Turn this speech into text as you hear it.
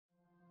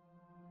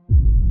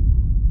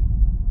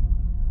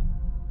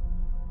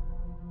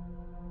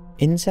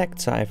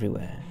Insects are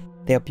everywhere.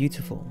 They are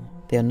beautiful,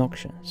 they are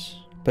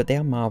noxious, but they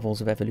are marvels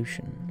of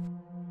evolution.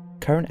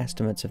 Current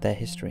estimates of their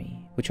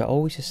history, which are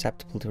always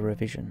susceptible to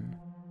revision,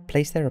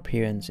 place their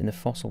appearance in the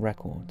fossil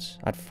records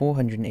at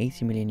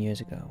 480 million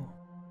years ago.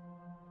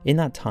 In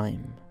that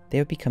time, they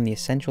have become the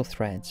essential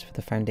threads for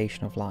the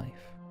foundation of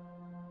life.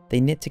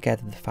 They knit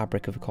together the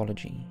fabric of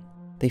ecology.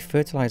 They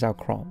fertilize our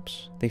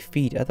crops, they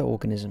feed other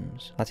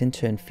organisms that in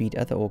turn feed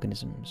other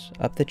organisms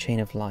up the chain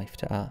of life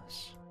to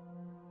us.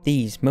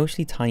 These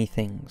mostly tiny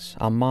things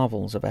are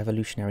marvels of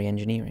evolutionary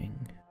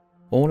engineering.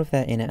 All of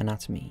their inner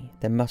anatomy,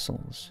 their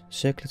muscles,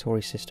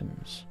 circulatory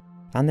systems,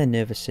 and their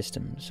nervous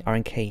systems are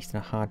encased in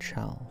a hard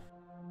shell.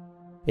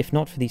 If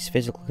not for these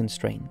physical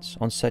constraints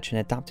on such an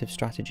adaptive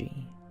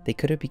strategy, they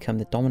could have become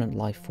the dominant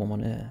life form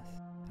on Earth.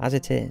 As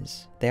it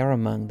is, they are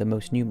among the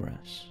most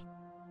numerous.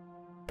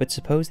 But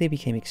suppose they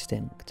became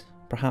extinct,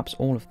 perhaps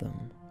all of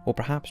them, or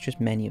perhaps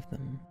just many of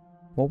them,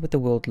 what would the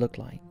world look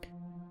like?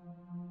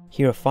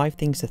 Here are 5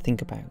 things to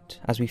think about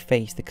as we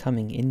face the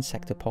coming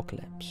insect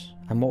apocalypse,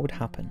 and what would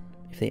happen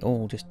if they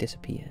all just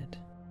disappeared.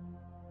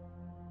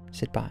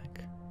 Sit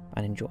back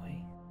and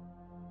enjoy.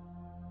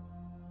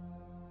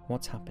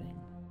 What's happening?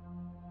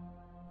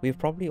 We have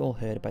probably all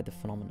heard about the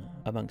phenomena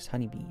amongst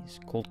honeybees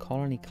called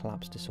colony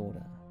collapse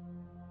disorder,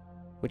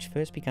 which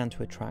first began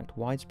to attract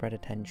widespread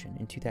attention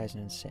in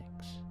 2006.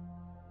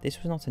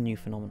 This was not a new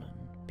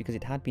phenomenon because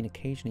it had been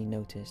occasionally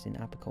noticed in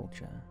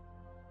apiculture,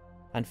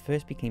 and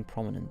first became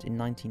prominent in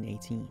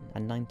 1918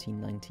 and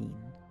 1919,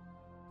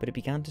 but it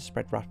began to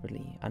spread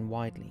rapidly and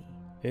widely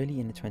early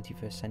in the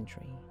 21st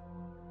century.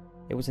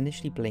 It was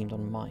initially blamed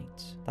on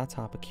mites that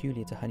are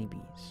peculiar to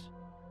honeybees,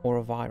 or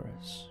a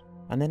virus,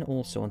 and then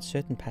also on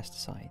certain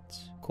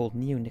pesticides called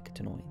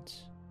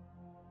neonicotinoids.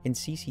 In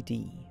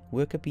CCD,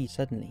 worker bees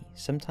suddenly,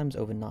 sometimes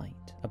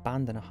overnight,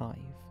 abandon a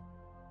hive,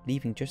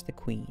 leaving just the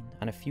queen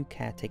and a few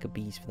caretaker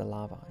bees for the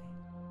larvae.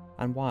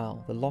 And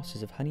while the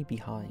losses of honeybee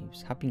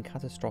hives have been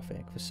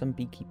catastrophic for some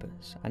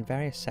beekeepers and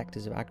various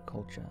sectors of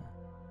agriculture,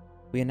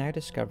 we are now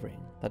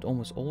discovering that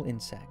almost all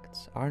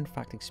insects are in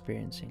fact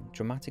experiencing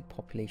dramatic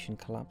population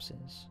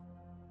collapses.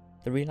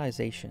 The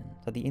realization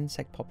that the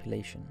insect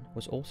population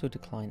was also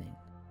declining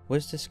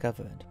was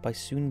discovered by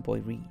Soon Boy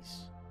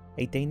Rees,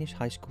 a Danish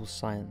high school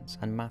science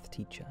and math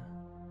teacher,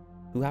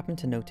 who happened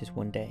to notice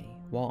one day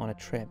while on a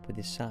trip with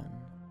his son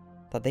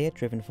that they had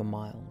driven for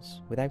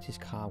miles without his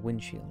car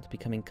windshield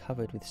becoming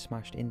covered with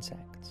smashed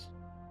insects.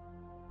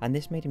 And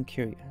this made him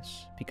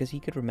curious because he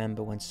could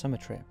remember when summer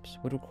trips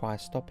would require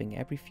stopping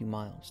every few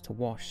miles to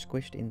wash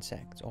squished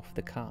insects off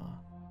the car,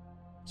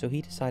 so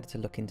he decided to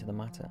look into the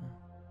matter.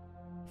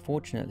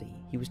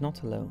 Fortunately, he was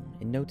not alone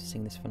in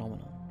noticing this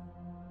phenomenon.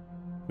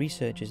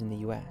 Researchers in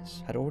the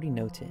US had already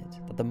noted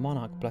that the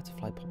monarch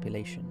butterfly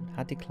population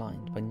had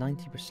declined by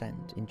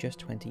 90% in just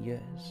 20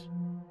 years.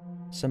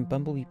 Some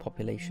bumblebee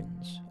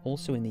populations,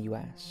 also in the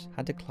US,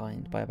 had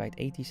declined by about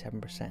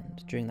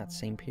 87% during that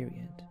same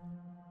period.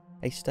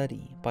 A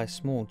study by a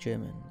small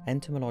German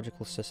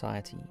entomological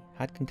society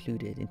had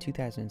concluded in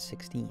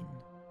 2016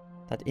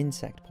 that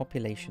insect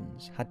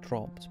populations had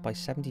dropped by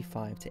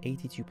 75 to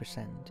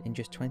 82% in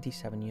just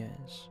 27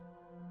 years.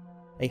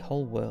 A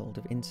whole world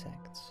of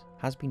insects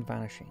has been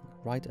vanishing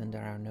right under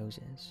our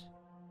noses.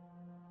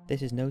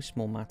 This is no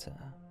small matter.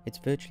 It's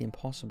virtually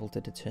impossible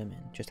to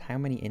determine just how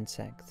many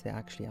insects there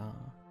actually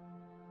are,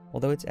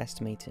 although it's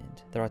estimated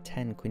there are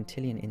 10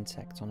 quintillion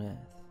insects on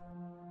Earth,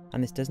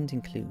 and this doesn't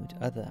include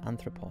other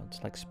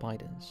arthropods like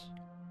spiders.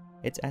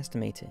 It's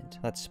estimated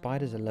that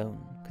spiders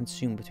alone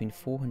consume between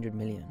 400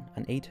 million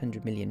and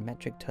 800 million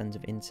metric tons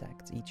of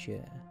insects each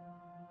year,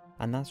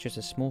 and that's just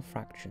a small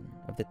fraction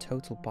of the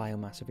total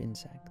biomass of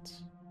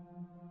insects.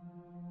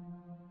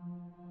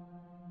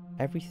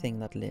 Everything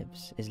that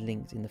lives is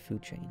linked in the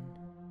food chain.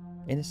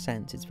 In a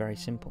sense, it's very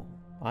simple.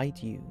 I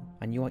eat you,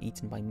 and you are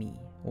eaten by me,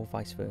 or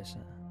vice versa.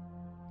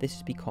 This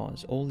is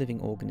because all living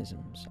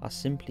organisms are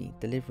simply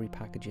delivery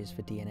packages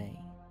for DNA.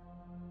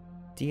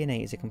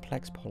 DNA is a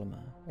complex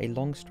polymer, a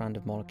long strand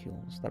of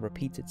molecules that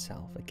repeats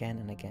itself again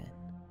and again,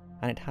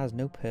 and it has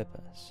no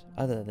purpose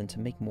other than to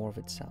make more of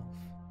itself.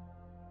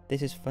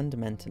 This is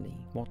fundamentally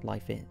what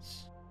life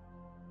is.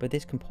 But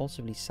this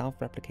compulsively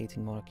self-replicating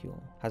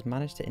molecule has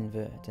managed to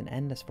invert an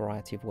endless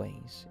variety of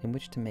ways in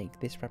which to make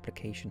this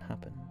replication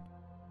happen.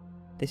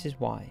 This is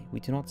why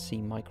we do not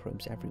see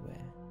microbes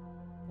everywhere,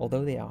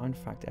 although they are in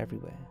fact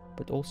everywhere,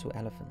 but also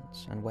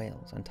elephants and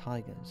whales and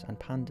tigers and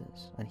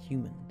pandas and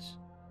humans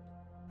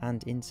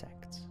and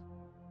insects.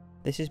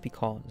 This is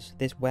because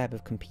this web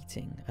of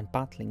competing and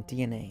battling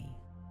DNA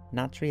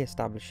naturally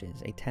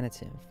establishes a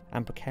tentative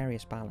and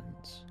precarious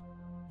balance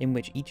in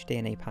which each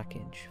DNA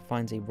package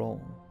finds a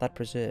role that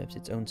preserves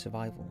its own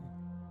survival,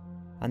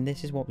 and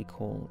this is what we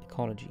call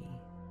ecology.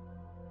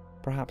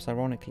 Perhaps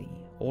ironically,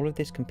 all of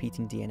this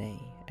competing DNA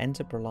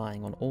ends up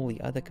relying on all the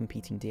other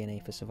competing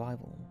DNA for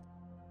survival,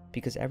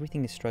 because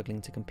everything is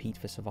struggling to compete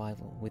for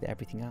survival with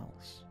everything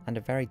else, and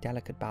a very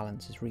delicate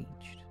balance is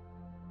reached.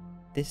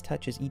 This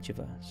touches each of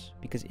us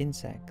because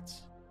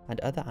insects and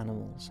other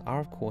animals are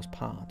of course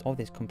part of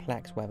this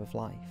complex web of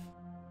life,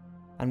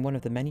 and one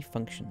of the many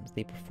functions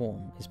they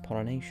perform is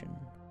pollination.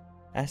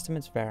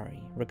 Estimates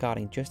vary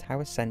regarding just how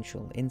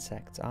essential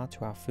insects are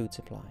to our food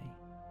supply,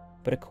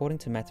 but according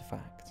to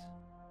Metafact,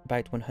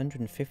 about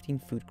 115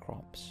 food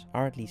crops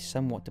are at least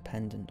somewhat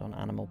dependent on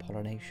animal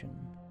pollination.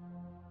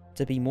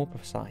 To be more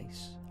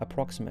precise,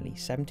 approximately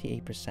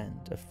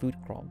 78% of food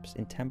crops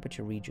in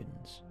temperature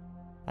regions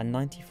and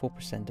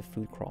 94% of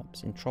food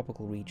crops in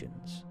tropical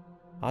regions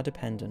are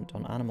dependent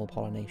on animal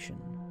pollination,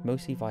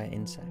 mostly via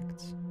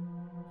insects,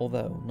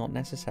 although not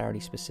necessarily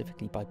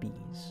specifically by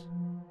bees.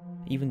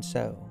 Even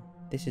so,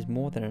 this is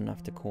more than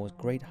enough to cause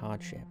great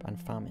hardship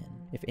and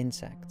famine if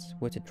insects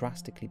were to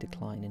drastically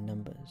decline in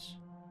numbers.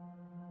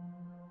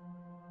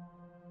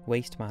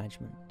 Waste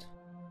management.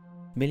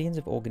 Millions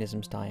of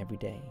organisms die every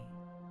day,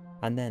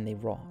 and then they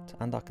rot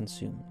and are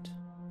consumed,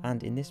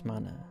 and in this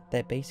manner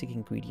their basic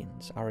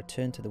ingredients are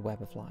returned to the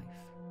web of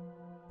life.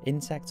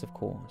 Insects, of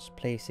course,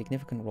 play a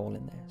significant role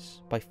in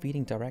this by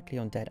feeding directly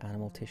on dead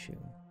animal tissue,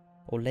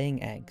 or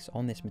laying eggs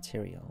on this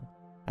material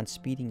and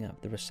speeding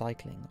up the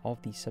recycling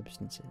of these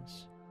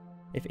substances.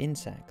 If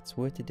insects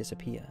were to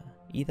disappear,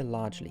 either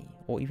largely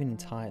or even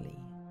entirely,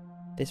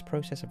 this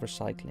process of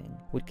recycling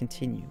would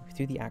continue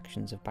through the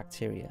actions of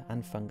bacteria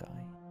and fungi,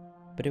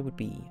 but it would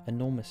be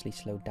enormously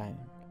slowed down.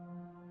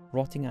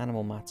 Rotting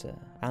animal matter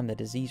and the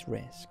disease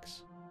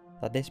risks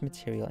that this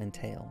material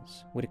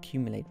entails would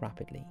accumulate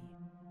rapidly.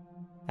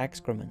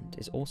 Excrement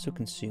is also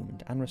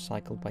consumed and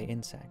recycled by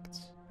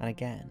insects, and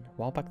again,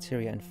 while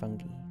bacteria and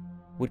fungi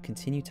would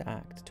continue to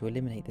act to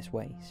eliminate this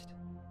waste,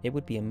 it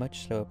would be a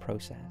much slower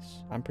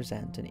process and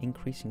present an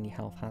increasingly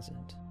health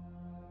hazard.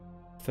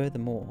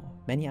 Furthermore,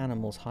 many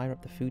animals higher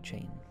up the food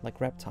chain,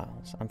 like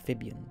reptiles,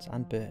 amphibians,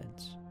 and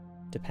birds,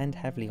 depend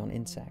heavily on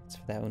insects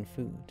for their own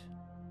food.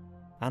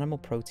 Animal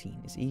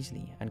protein is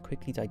easily and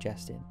quickly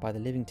digested by the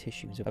living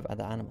tissues of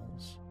other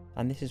animals,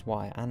 and this is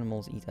why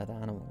animals eat other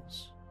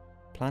animals.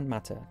 Plant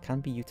matter can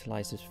be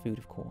utilized as food,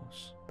 of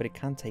course, but it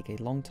can take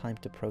a long time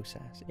to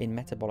process in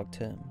metabolic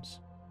terms,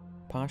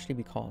 partially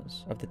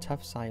because of the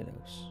tough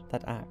cellulose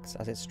that acts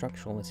as its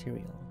structural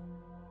material.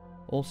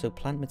 Also,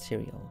 plant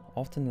material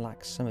often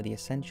lacks some of the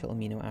essential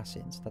amino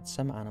acids that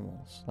some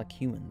animals, like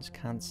humans,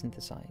 can't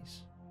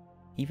synthesize.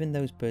 Even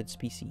those bird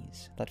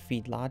species that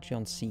feed largely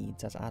on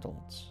seeds as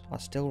adults are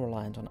still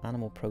reliant on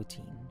animal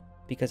protein,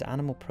 because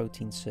animal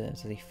protein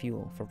serves as a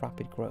fuel for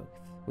rapid growth,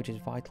 which is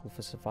vital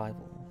for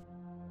survival.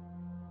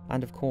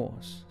 And of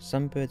course,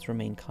 some birds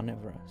remain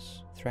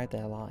carnivorous throughout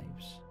their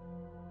lives.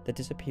 The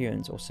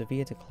disappearance or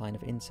severe decline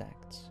of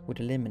insects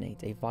would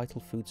eliminate a vital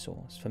food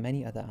source for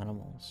many other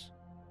animals,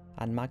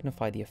 and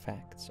magnify the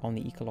effects on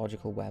the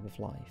ecological web of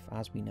life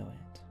as we know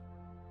it.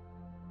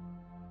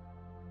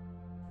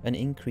 An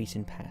increase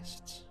in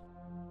pests.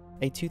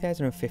 A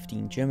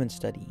 2015 German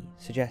study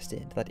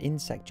suggested that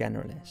insect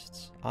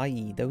generalists,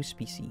 i.e. those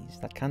species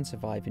that can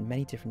survive in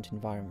many different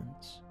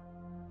environments,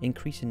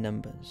 increase in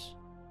numbers,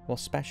 while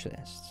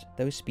specialists,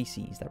 those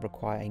species that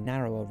require a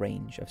narrower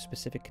range of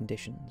specific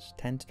conditions,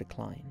 tend to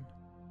decline.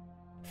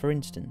 For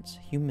instance,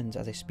 humans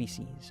as a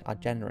species are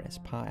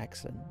generalists par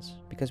excellence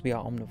because we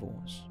are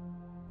omnivores.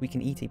 We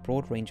can eat a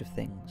broad range of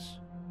things,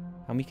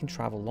 and we can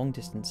travel long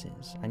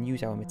distances and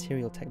use our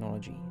material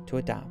technology to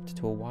adapt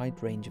to a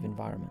wide range of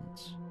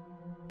environments.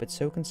 But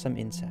so can some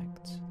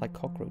insects, like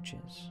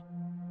cockroaches.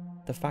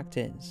 The fact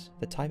is,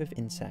 the type of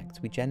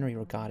insects we generally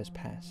regard as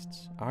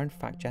pests are in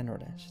fact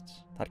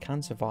generalists that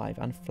can survive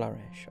and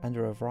flourish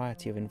under a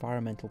variety of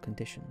environmental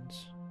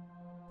conditions.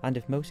 And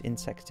if most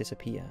insects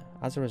disappear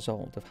as a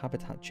result of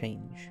habitat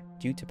change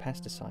due to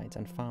pesticides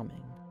and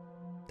farming,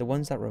 the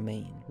ones that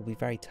remain will be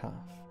very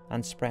tough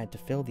and spread to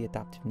fill the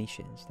adaptive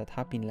niches that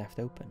have been left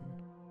open.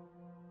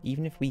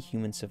 Even if we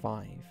humans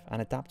survive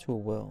and adapt to a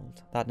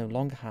world that no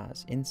longer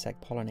has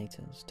insect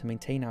pollinators to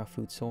maintain our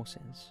food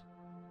sources,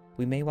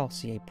 we may well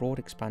see a broad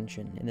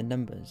expansion in the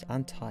numbers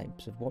and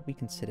types of what we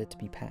consider to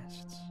be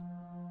pests.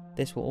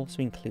 This will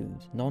also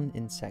include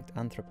non-insect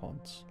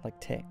arthropods like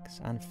ticks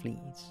and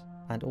fleas,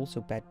 and also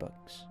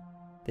bedbugs.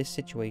 This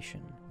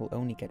situation will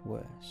only get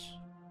worse.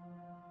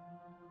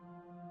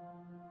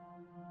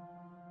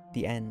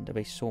 The end of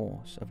a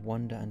source of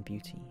wonder and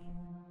beauty.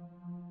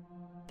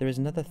 There is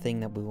another thing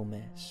that we will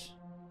miss,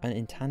 an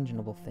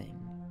intangible thing,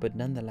 but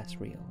nonetheless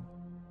real.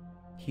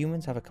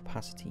 Humans have a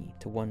capacity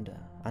to wonder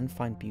and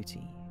find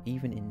beauty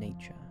even in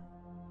nature,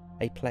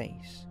 a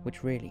place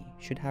which really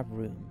should have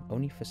room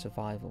only for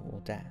survival or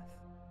death.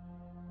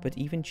 But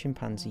even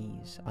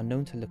chimpanzees are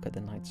known to look at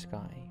the night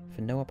sky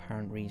for no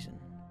apparent reason.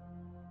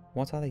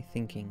 What are they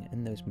thinking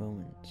in those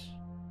moments?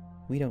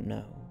 We don't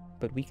know,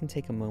 but we can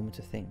take a moment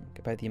to think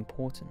about the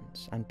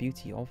importance and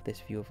beauty of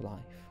this view of life,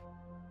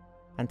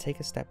 and take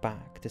a step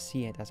back to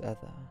see it as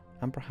other,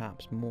 and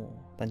perhaps more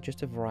than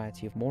just a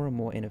variety of more and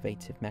more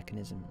innovative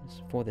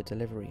mechanisms for the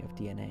delivery of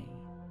DNA.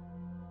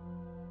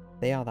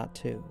 They are that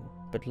too,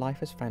 but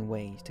life has found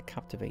ways to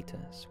captivate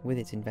us with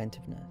its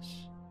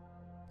inventiveness.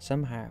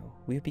 Somehow,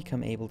 we have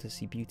become able to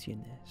see beauty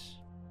in this,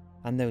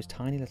 And those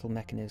tiny little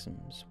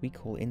mechanisms we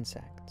call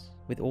insects,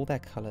 with all their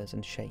colours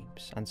and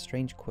shapes and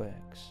strange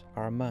quirks,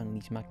 are among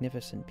these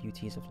magnificent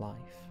beauties of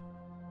life.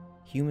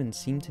 Humans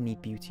seem to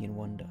need beauty and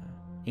wonder,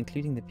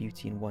 including the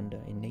beauty and wonder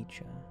in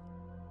nature.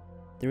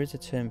 There is a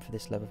term for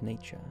this love of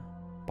nature: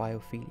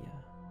 biophilia.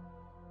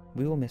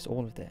 We will miss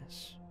all of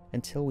this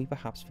until we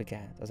perhaps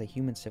forget as a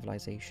human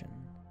civilization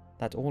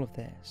that all of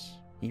this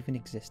even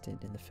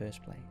existed in the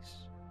first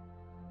place.